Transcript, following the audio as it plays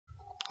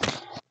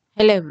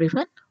Hello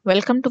everyone,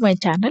 welcome to my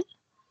channel.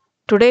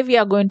 Today we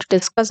are going to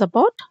discuss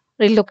about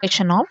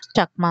relocation of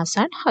Chakmas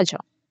and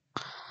Hajong.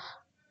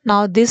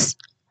 Now this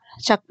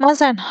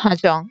Chakmas and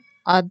Hajong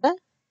are the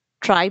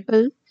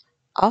tribal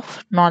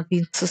of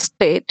northeast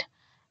state,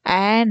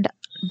 and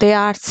they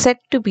are said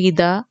to be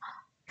the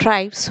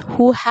tribes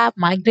who have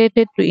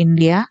migrated to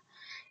India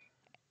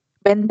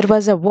when there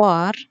was a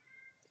war,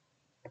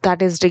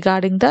 that is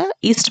regarding the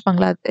East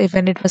Bangladesh,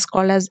 when it was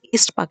called as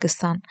East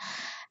Pakistan.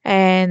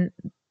 And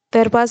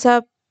there was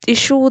a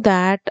issue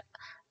that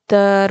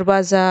there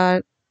was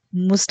a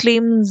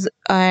Muslims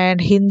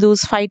and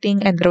Hindus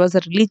fighting, and there was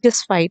a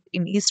religious fight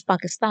in East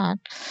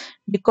Pakistan,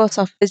 because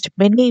of which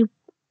many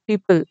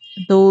people,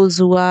 those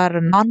who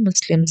are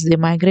non-Muslims, they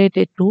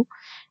migrated to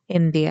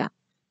India,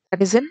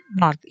 that is in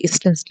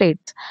northeastern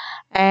states.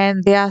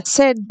 And they are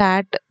said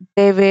that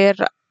they were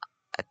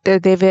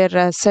they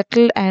were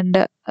settled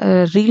and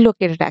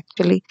relocated.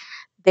 Actually,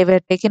 they were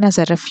taken as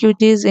a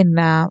refugees in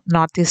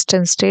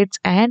northeastern states,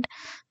 and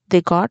they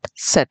got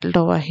settled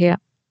over here.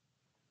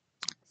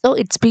 So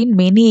it's been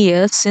many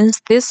years since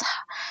this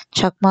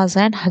Chakmas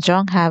and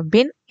Hajong have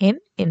been in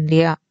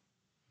India.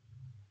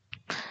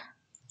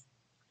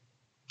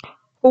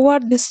 Who are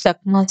these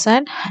Chakmas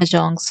and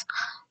Hajongs?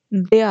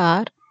 They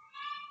are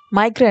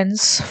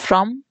migrants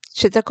from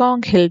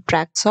Chittagong hill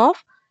tracts of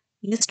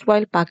East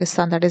While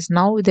Pakistan, that is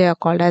now they are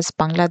called as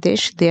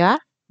Bangladesh. They are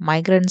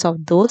migrants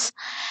of those,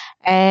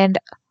 and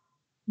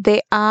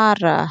they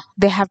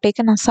have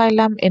taken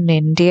asylum in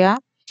India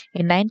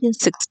in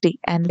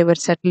 1960, and they were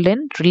settled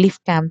in relief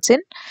camps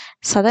in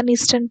southern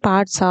eastern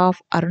parts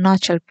of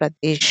Arunachal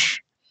Pradesh.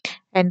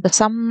 And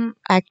some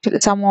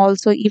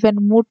also even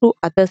moved to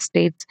other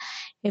states.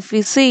 If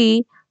we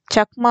see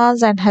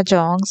Chakmas and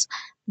Hajongs,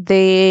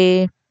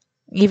 they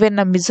even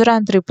Mizoram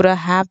and Tripura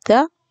have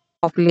the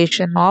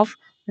population of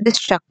these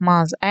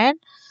Chakmas and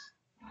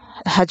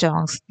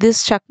Hajongs.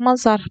 These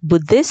Chakmas are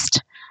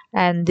Buddhist,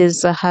 and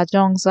these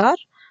Hajongs are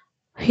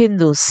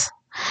Hindus,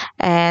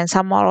 and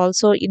some are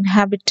also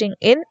inhabiting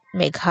in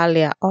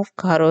Meghalaya of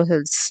Garo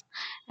Hills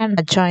and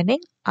adjoining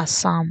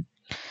Assam.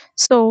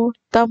 So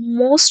the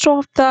most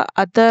of the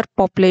other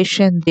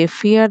population, they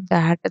fear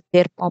that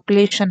their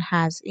population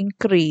has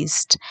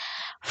increased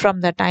from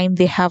the time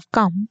they have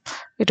come.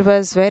 It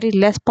was very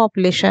less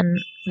population.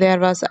 There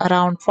was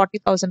around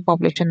 40,000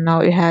 population. Now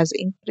it has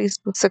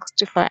increased to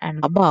 65 and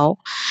above.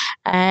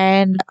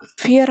 And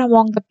fear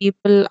among the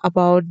people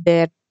about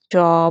their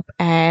job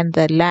and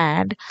the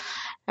land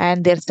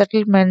and their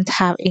settlements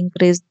have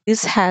increased.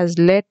 This has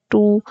led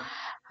to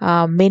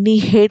many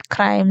hate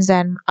crimes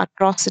and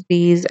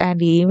atrocities,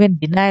 and even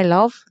denial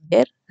of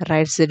their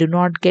rights. They do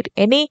not get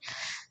any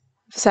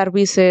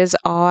services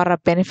or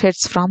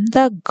benefits from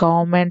the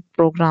government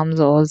programs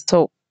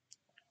also.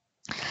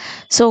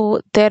 So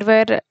there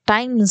were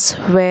times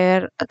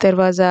where there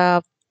was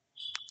a,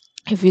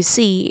 if you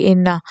see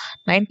in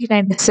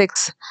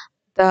 1996,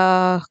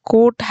 the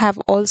court have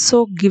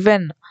also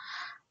given,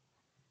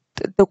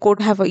 the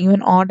court have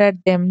even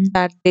ordered them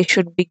that they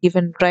should be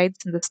given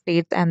rights in the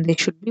states and they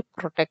should be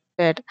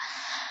protected.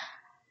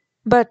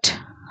 But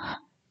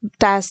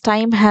as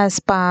time has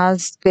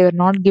passed, they were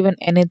not given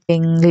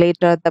anything.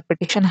 Later, the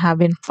petition have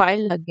been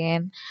filed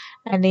again,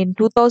 and in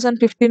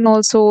 2015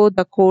 also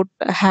the court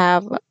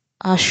have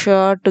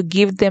assured to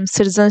give them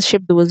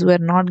citizenship. Those who were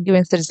not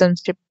given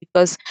citizenship,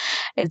 because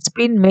it's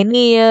been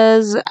many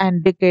years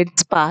and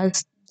decades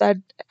past that,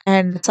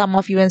 and some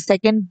of even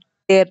second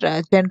their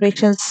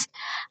generations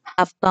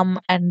have come,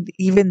 and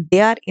even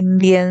they are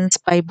Indians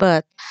by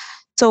birth.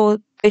 So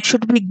they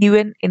should be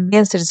given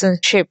Indian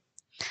citizenship,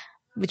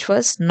 which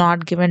was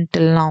not given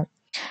till now.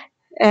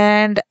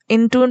 And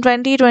in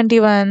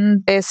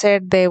 2021, they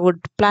said they would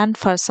plan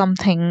for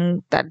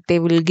something that they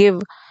will give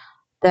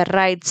the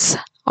rights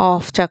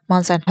of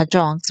Chakmas and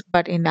Hajongs.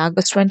 But in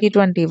August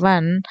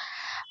 2021,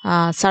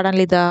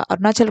 suddenly the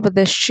Arunachal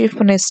Pradesh Chief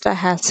Minister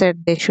has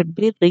said they should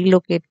be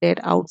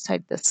relocated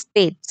outside the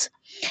states,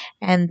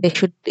 and they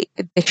should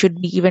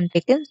be even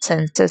taken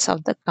census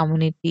of the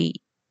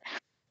community.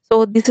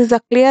 So this is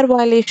a clear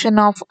violation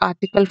of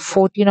Article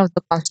 14 of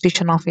the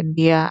Constitution of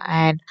India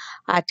and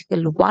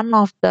Article 1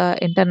 of the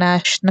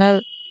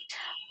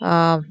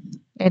uh,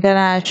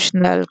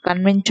 International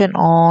Convention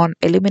on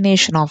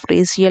Elimination of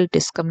Racial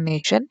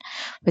Discrimination,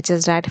 which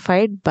is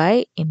ratified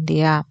by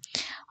India.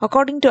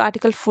 According to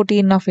Article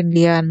 14 of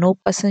India, no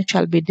person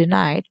shall be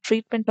denied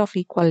treatment of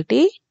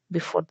equality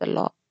before the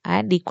law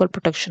and equal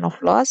protection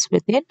of laws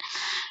within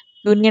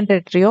Union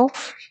Territory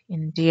of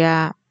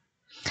India.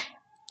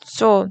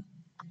 So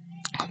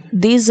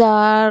these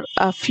are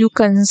a few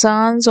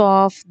concerns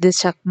of the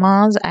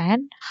Chakmas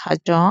and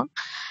Hajong.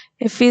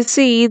 If we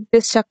see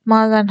this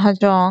Chakmas and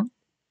Hajong,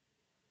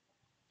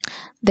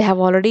 they have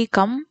already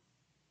come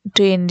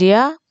to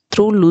India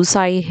through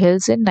Lusai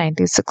Hills in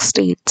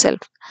 1960 itself.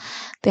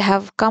 They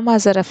have come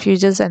as a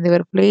refugees, and they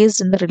were placed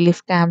in the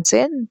relief camps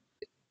in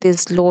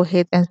these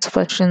Lohit and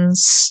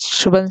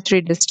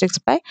Subansri districts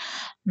by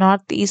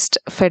Northeast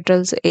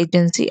Federal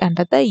Agency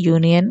under the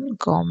Union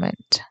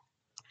government.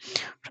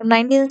 From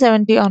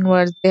 1970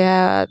 onwards,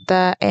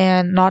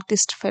 the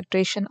Northeast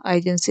Federation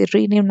Agency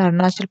renamed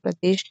Arunachal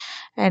Pradesh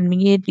and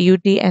made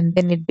UT, and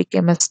then it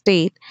became a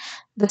state.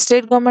 The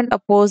state government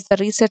opposed the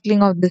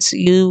resettling of these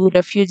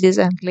refugees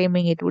and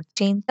claiming it would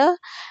change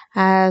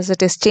as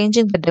it is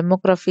changing the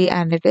demography,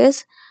 and it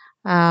is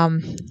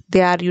um,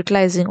 they are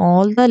utilizing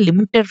all the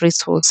limited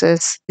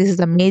resources. This is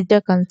a major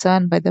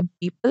concern by the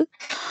people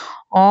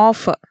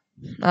of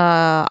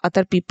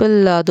other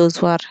people, those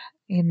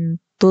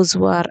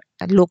who are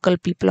local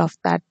people of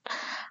that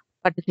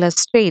particular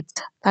state.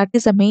 That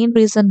is the main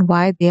reason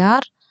why they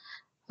are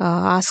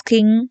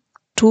asking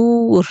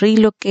to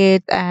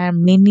relocate,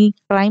 and many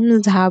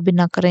crimes have been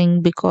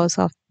occurring because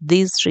of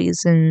these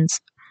reasons.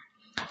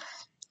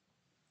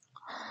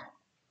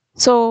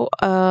 So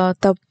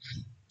the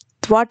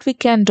what we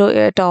can do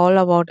it all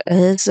about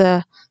is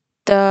the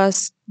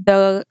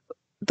the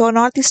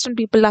northeastern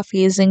people are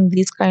facing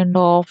these kind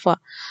of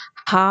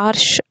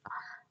harsh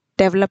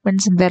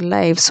developments in their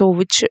life, so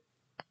which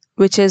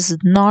is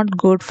not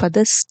good for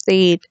the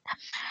state.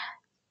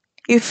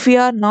 If we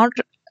are not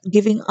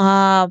giving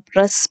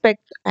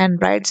respect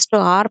and rights to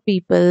our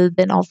people,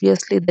 then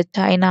obviously the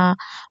China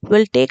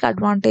will take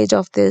advantage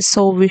of this.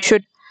 So we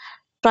should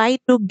try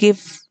to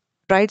give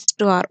rights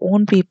to our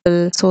own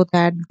people so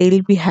that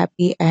they'll be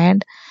happy,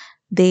 and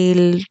they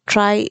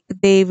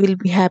will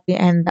be happy,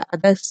 and the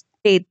other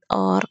state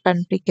or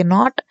country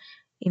cannot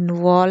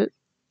involve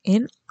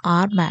in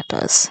our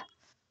matters.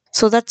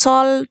 So that's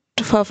all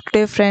for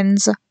today,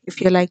 friends.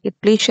 If you like it,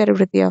 please share it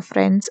with your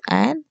friends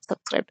and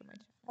subscribe to my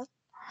channel.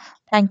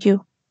 Thank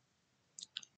you.